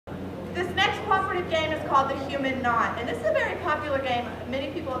called the human knot. And this is a very popular game.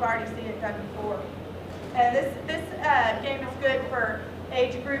 Many people have already seen it done before. And this game is good for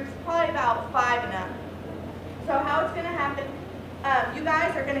age groups, probably about 5 and up. So how it's going to happen, you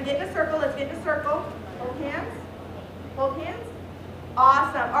guys are going to get in a circle. Let's get in a circle. Hold hands. Hold hands.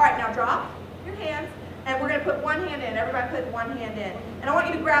 Awesome. All right, now drop your hands. And we're going to put one hand in. Everybody put one hand in. And I want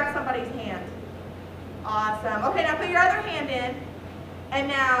you to grab somebody's hand. Awesome. Okay, now put your other hand in. And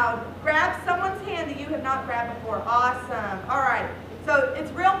now grab someone's hand that you have not grabbed before. Awesome. All right. So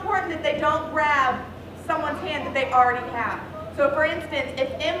it's real important that they don't grab someone's hand that they already have. So for instance, if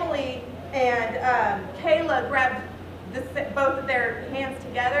Emily and Kayla grabbed both of their hands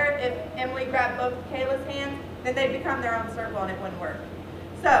together, if Emily grabbed both of Kayla's hands, then they'd become their own circle and it wouldn't work.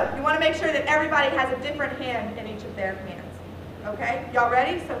 So you want to make sure that everybody has a different hand in each of their hands. Okay? Y'all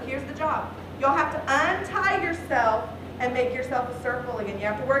ready? So here's the job. You'll have to untie yourself and make yourself a circle again. You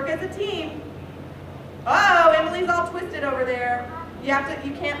have to work as a team. Oh, Emily's all twisted over there. You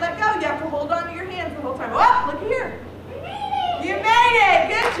can't let go. You have to hold on to your hands the whole time. Oh, look here. You made it.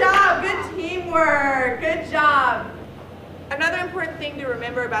 Good job. Good teamwork. Good job. Another important thing to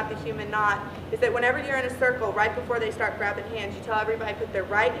remember about the human knot is that whenever you're in a circle, right before they start grabbing hands, you tell everybody to put their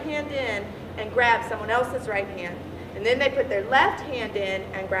right hand in and grab someone else's right hand. And then they put their left hand in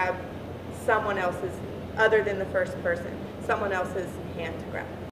and grab someone else's, other than the first person, someone else's hand to grab.